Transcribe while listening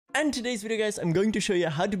And today's video, guys, I'm going to show you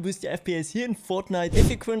how to boost your FPS here in Fortnite. If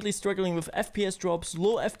you're currently struggling with FPS drops,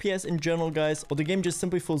 low FPS in general, guys, or the game just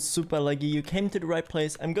simply feels super laggy, you came to the right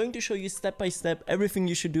place. I'm going to show you step by step everything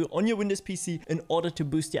you should do on your Windows PC in order to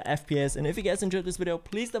boost your FPS. And if you guys enjoyed this video,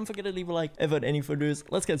 please don't forget to leave a like. Without any further ado,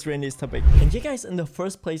 let's get straight into this topic. And yeah, guys, in the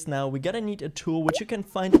first place now, we gotta need a tool which you can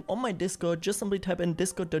find on my Discord. Just simply type in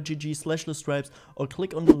discord.gg/lostripes or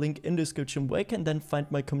click on the link in the description where you can then find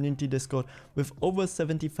my community Discord with over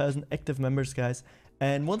 70,000 active members, guys.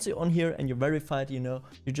 And once you're on here and you're verified, you're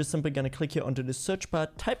just simply gonna click here onto the search bar,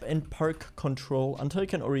 type in park control until you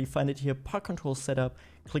can already find it here, park control setup,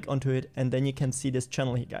 click onto it, and then you can see this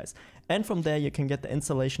channel here, guys. And from there you can get the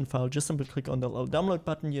installation file. Just simply click on the little download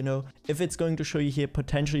button. If it's going to show you here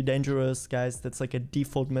potentially dangerous, guys, that's like a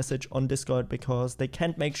default message on Discord because they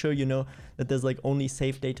can't make sure that there's like only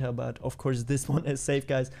safe data, but of course this one is safe,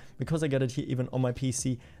 guys, because I got it here even on my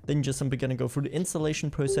PC. Then you're just simply gonna go through the installation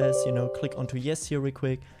process, click onto yes here real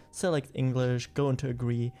quick, select English, go into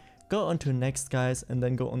agree, go on to next, guys, and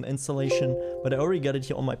then go on installation. But I already got it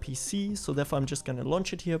here on my PC, so therefore I'm just gonna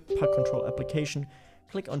launch it here, park control application,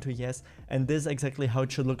 click onto yes, and this is exactly how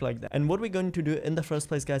it should look like that. And what we're going to do in the first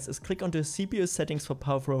place, guys, is click onto CPU settings for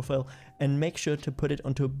power profile and make sure to put it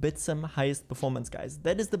onto Bitsum highest performance, guys.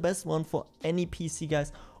 That is the best one for any PC,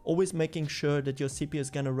 guys. Always making sure that your CPU is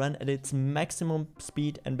gonna run at its maximum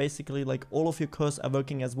speed and basically like all of your cores are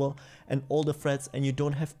working as well and all the threads, and you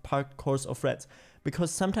don't have parked cores or threads.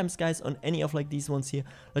 Because sometimes, guys, on any of like these ones here,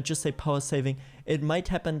 let's just say power saving, it might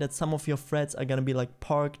happen that some of your threads are gonna be like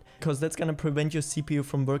parked, because that's gonna prevent your CPU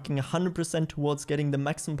from working 100% towards getting the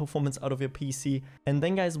maximum performance out of your PC. And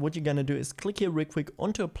then, guys, what you're gonna do is click here real quick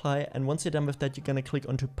onto apply, and once you're done with that, you're gonna click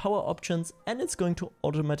onto power options, and it's going to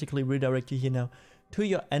automatically redirect you here now to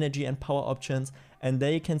your energy and power options. And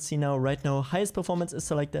there you can see now, right now, highest performance is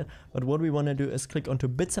selected, but what we want to do is click onto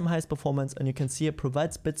Bitsum highest performance, and you can see it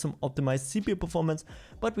provides Bitsum optimized CPU performance,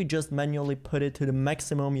 but we just manually put it to the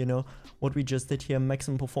maximum, what we just did here,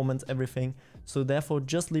 maximum performance, everything. So therefore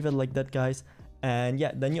just leave it like that, guys. And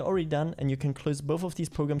yeah, then you're already done, and you can close both of these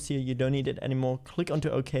programs here. You don't need it anymore. Click onto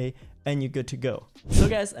OK, and you're good to go. So,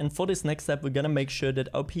 guys, and for this next step, we're gonna make sure that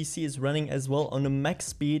our PC is running as well on the max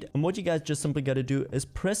speed. And what you guys just simply gotta do is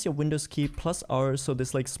press your Windows key plus R, so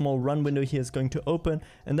this like small run window here is going to open,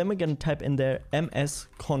 and then we're gonna type in there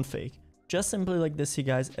msconfig. Just simply like this here,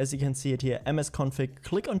 guys, as you can see it here, msconfig.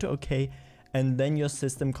 Click onto OK, and then your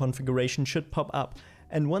system configuration should pop up.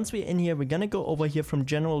 And once we're in here, we're gonna go over here from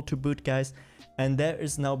general to boot, guys. And there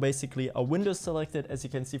is now basically a Windows selected. As you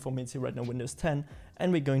can see for me, it's here right now Windows 10.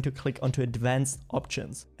 And we're going to click onto advanced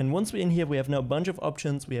options. And once we're in here, we have now a bunch of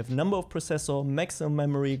options. We have number of processor, maximum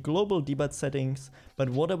memory, global debug settings. But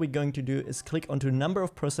what are we going to do is click onto number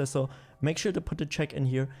of processor. Make sure to put a check in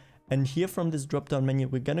here. And here from this drop down menu,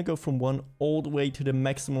 we're gonna go from 1 all the way to the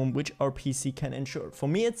maximum which our PC can ensure. For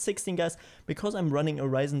me, it's 16, guys, because I'm running a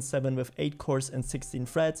Ryzen 7 with 8 cores and 16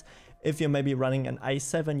 threads. If you're maybe running an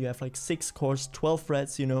i7, you have like 6 cores, 12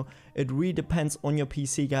 threads, it really depends on your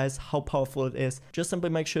PC, guys, how powerful it is. Just simply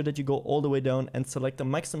make sure that you go all the way down and select the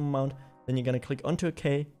maximum amount. Then you're gonna click onto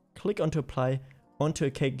OK, click onto apply, onto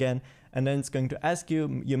OK again, and then it's going to ask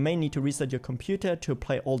you, you may need to restart your computer to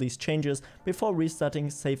apply all these changes. Before restarting,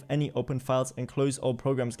 save any open files and close all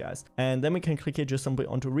programs, guys. And then we can click here just simply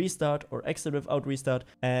onto restart or exit without restart.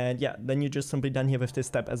 And yeah, then you're just simply done here with this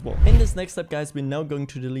step as well. In this next step, guys, we're now going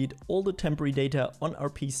to delete all the temporary data on our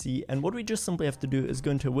PC. And what we just simply have to do is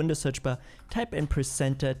go into a Windows search bar, type in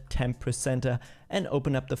 %, temp %, and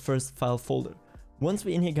open up the first file folder. Once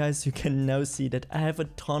we're in here, guys, you can now see that I have a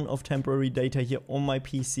ton of temporary data here on my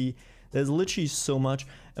PC. There's literally so much,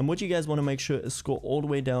 and what you guys want to make sure is scroll all the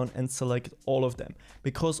way down and select all of them,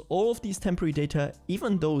 because all of these temporary data,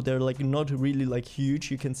 even though they're like not really like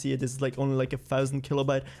huge, you can see it is like only like 1,000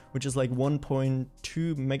 kilobyte, which is like 1.2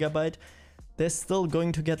 megabyte, they're still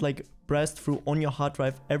going to get like browsed through on your hard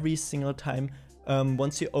drive every single time.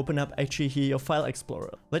 Once you open up actually here your file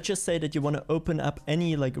explorer. Let's just say that you want to open up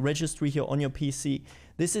any like registry here on your PC.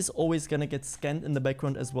 This is always gonna get scanned in the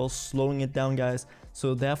background as well, slowing it down, guys.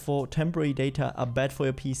 So therefore temporary data are bad for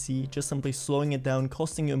your PC, just simply slowing it down,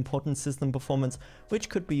 costing you important system performance, which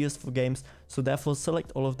could be used for games. So therefore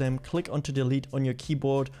select all of them, click onto delete on your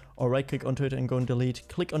keyboard, or right click onto it and go and delete,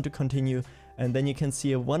 click onto continue, and then you can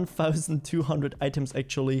see 1,200 items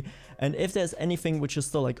actually. And if there's anything which is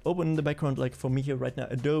still like open in the background, like for me here right now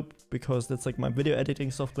Adobe, because that's like my video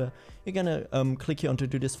editing software, you're gonna click here on to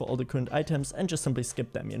do this for all the current items and just simply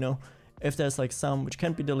skip them. If there's like some which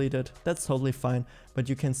can't be deleted, that's totally fine, but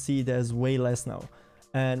you can see there's way less now.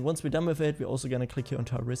 And once we're done with it, we're also gonna click here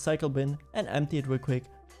onto our recycle bin and empty it real quick.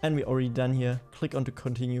 and we're already done here. Click on to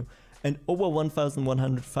continue, and over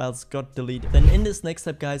 1100 files got deleted. Then in this next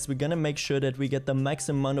step, guys, we're gonna make sure that we get the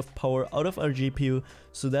maximum amount of power out of our GPU.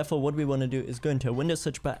 So therefore what we want to do is go into a Windows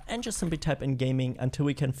search bar and just simply type in gaming until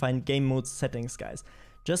we can find game mode settings, guys.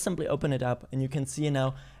 Just simply open it up, and you can see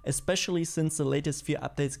now, especially since the latest few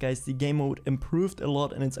updates, guys, the game mode improved a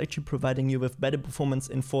lot, and it's actually providing you with better performance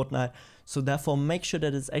in Fortnite. So therefore make sure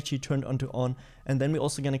that it's actually turned on to on. And then we're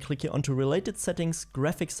also going to click here onto related settings,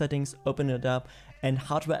 graphics settings, open it up, and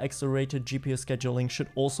hardware accelerated GPU scheduling should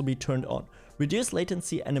also be turned on. Reduce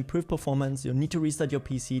latency and improve performance. You'll need to restart your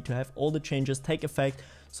PC to have all the changes take effect.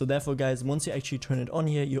 So therefore, guys, once you actually turn it on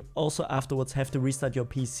here, you also afterwards have to restart your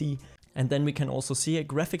PC. And then we can also see a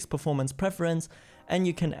graphics performance preference, and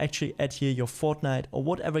you can actually add here your Fortnite or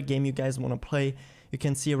whatever game you guys want to play. You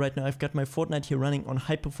can see right now I've got my Fortnite here running on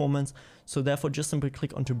high performance, so therefore just simply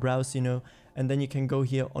click onto browse, and then you can go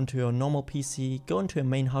here onto your normal PC, go into your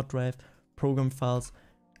main hard drive, program files,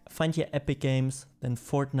 find your Epic Games, then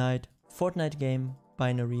Fortnite, Fortnite game,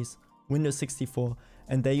 binaries, Windows 64,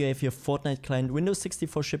 and there you have your Fortnite client, Windows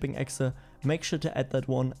 64 shipping exa. Make sure to add that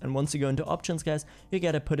one, and once you go into options, guys, you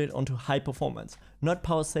gotta put it onto high performance, not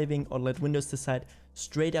power saving or let Windows decide.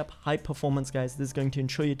 Straight up high performance, guys. This is going to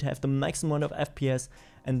ensure you to have the maximum amount of FPS,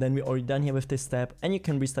 and then we're already done here with this step, and you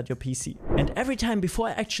can restart your PC. And every time before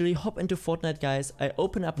I actually hop into Fortnite, guys, I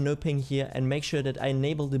open up no ping here and make sure that I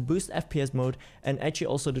enable the boost FPS mode and actually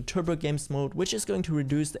also the turbo games mode, which is going to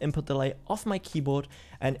reduce the input delay of my keyboard.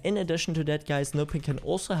 And in addition to that, guys, no ping can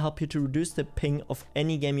also help you to reduce the ping of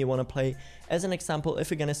any game you want to play. As an example, if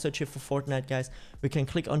you're gonna search here for Fortnite, guys, we can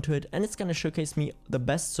click onto it, and it's gonna showcase me the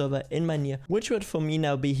best server in my near, which would for me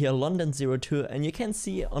now be here London 02. And you can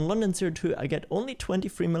see on London 02 I get only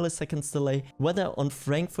 23 milliseconds delay, whether on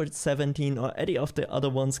Frankfurt 17 or any of the other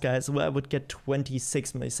ones, guys, where I would get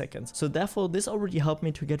 26 milliseconds. So therefore this already helped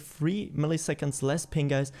me to get 3 milliseconds less ping,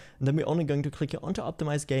 guys. And then we're only going to click here onto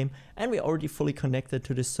optimize game, and we're already fully connected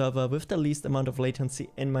to the server with the least amount of latency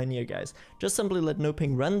in my near, guys. Just simply let no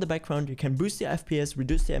ping run in the background. You can boost your FPS,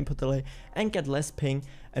 reduce the input delay, and get less ping.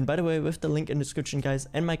 And by the way, with the link in the description, guys,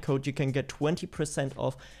 and my code, you can get 20%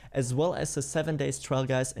 off, as well as a 7 days trial,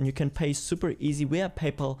 guys, and you can pay super easy via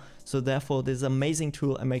PayPal. So therefore this is an amazing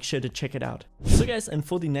tool, and make sure to check it out. So guys, and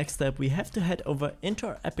for the next step, we have to head over into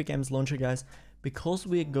our Epic Games launcher, guys, because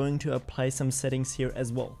we're going to apply some settings here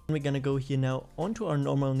as well. We're gonna go here now onto our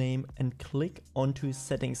normal name and click onto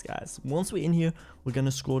settings, guys. Once we're in here, we're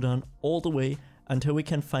gonna scroll down all the way until we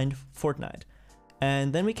can find Fortnite.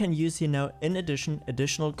 And then we can use here now, in addition,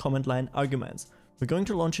 additional command line arguments. We're going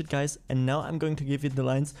to launch it, guys, and now I'm going to give you the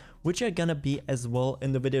lines which are gonna be as well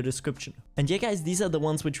in the video description. And yeah, guys, these are the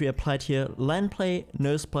ones which we applied here: LAN play,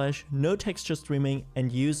 no splash, no texture streaming,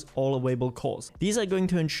 and use all available cores. These are going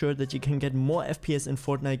to ensure that you can get more FPS in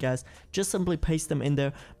Fortnite, guys. Just simply paste them in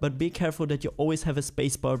there, but be careful that you always have a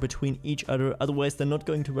spacebar between each other, otherwise they're not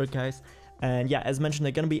going to work, guys. And yeah, as mentioned,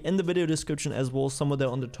 they're gonna be in the video description as well, somewhere there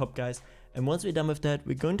on the top, guys. And once we're done with that,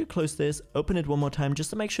 we're going to close this, open it one more time just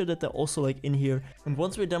to make sure that they're also like in here. And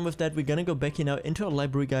once we're done with that, we're gonna go back here now into our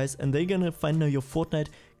library, guys, and they're gonna find now your Fortnite.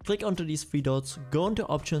 Click onto these 3 dots, go into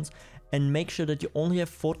options, and make sure that you only have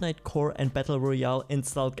Fortnite Core and Battle Royale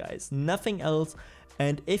installed, guys. Nothing else.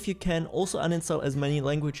 And if you can, also uninstall as many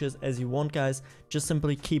languages as you want, guys. Just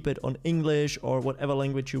simply keep it on English or whatever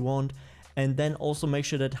language you want. And then also make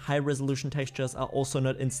sure that high resolution textures are also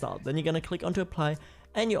not installed. Then you're gonna click onto apply,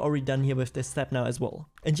 and you're already done here with this step now as well.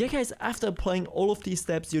 And yeah, guys, after applying all of these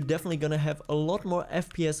steps, you're definitely gonna have a lot more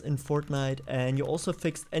FPS in Fortnite, and you also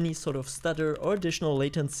fixed any sort of stutter or additional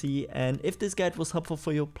latency. And if this guide was helpful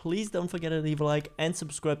for you, please don't forget to leave a like and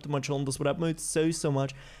subscribe to my channel. This would help me so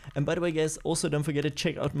much. And by the way, guys, also don't forget to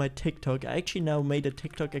check out my TikTok. I actually now made a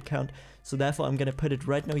TikTok account, so therefore I'm gonna put it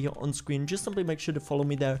right now here on screen. Just simply make sure to follow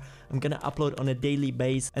me there. I'm gonna upload on a daily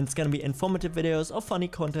basis, and it's gonna be informative videos or funny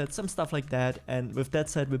content, some stuff like that. And with that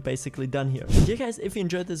said, we're basically done here. Yeah, guys, if you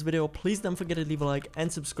enjoyed this video, please don't forget to leave a like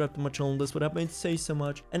and subscribe to my channel. This would help me so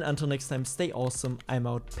much. And until next time, stay awesome. I'm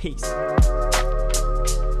out. Peace.